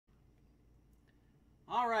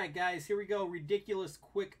All right, guys, here we go. Ridiculous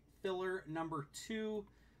quick filler number 2.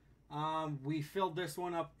 We filled this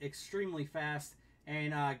one up extremely fast,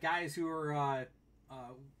 and guys who were I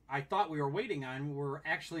thought we were waiting on were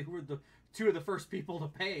actually who were the two of the first people to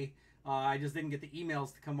pay. I just didn't get the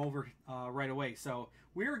emails to come over right away, so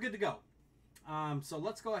we were good to go. So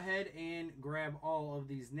let's go ahead and grab all of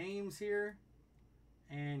these names here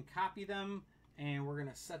and copy them, and we're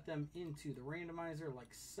gonna set them into the randomizer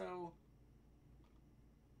like so.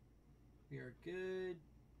 We are good.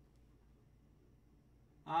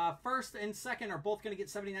 First and second are both going to get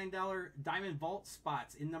 $79 Diamond Vault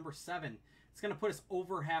spots in number 7. It's going to put us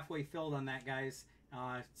over halfway filled on that, guys.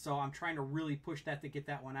 So I'm trying to really push that to get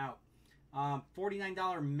that one out.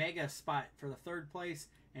 $49 Mega spot for the 3rd place,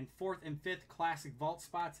 and 4th and 5th Classic Vault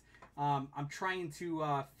spots. I'm trying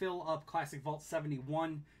to fill up Classic Vault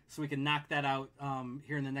 71 so we can knock that out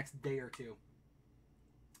here in the next day or two.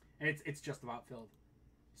 And it's just about filled.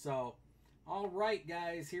 So, all right,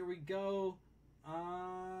 guys, here we go.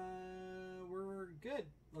 We're good.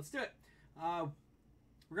 Let's do it. We're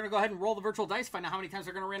going to go ahead and roll the virtual dice, find out how many times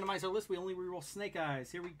we're going to randomize our list. We only reroll Snake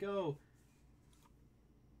Eyes. Here we go.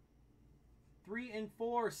 3 and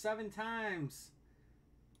 4, 7 times.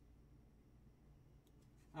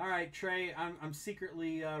 All right, Trey, I'm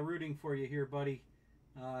secretly rooting for you here, buddy.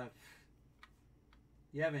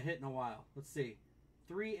 You haven't hit in a while. Let's see.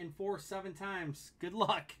 3 and 4, 7 times. Good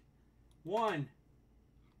luck. 1,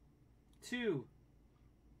 2,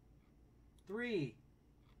 3,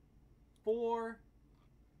 4,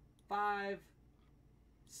 5,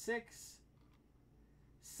 6,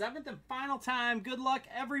 7th and final time. Good luck,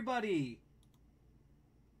 everybody.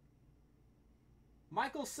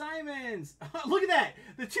 Michael Simons. Look at that.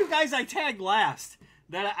 The 2 guys I tagged last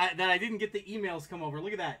that I didn't get the emails come over.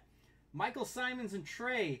 Look at that. Michael Simons and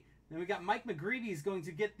Trey. Then we got Mike McGreevy's going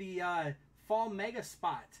to get the Fall Mega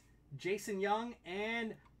spot. Jason Young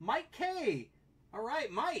and Mike K. All right,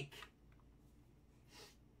 Mike.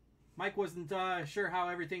 Mike wasn't sure how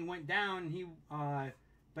everything went down.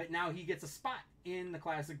 But now he gets a spot in the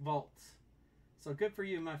Classic Vault. So good for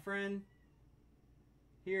you, my friend.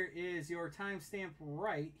 Here is your timestamp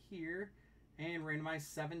right here, and randomized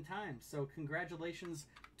 7 times. So congratulations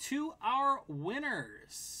to our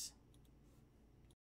winners.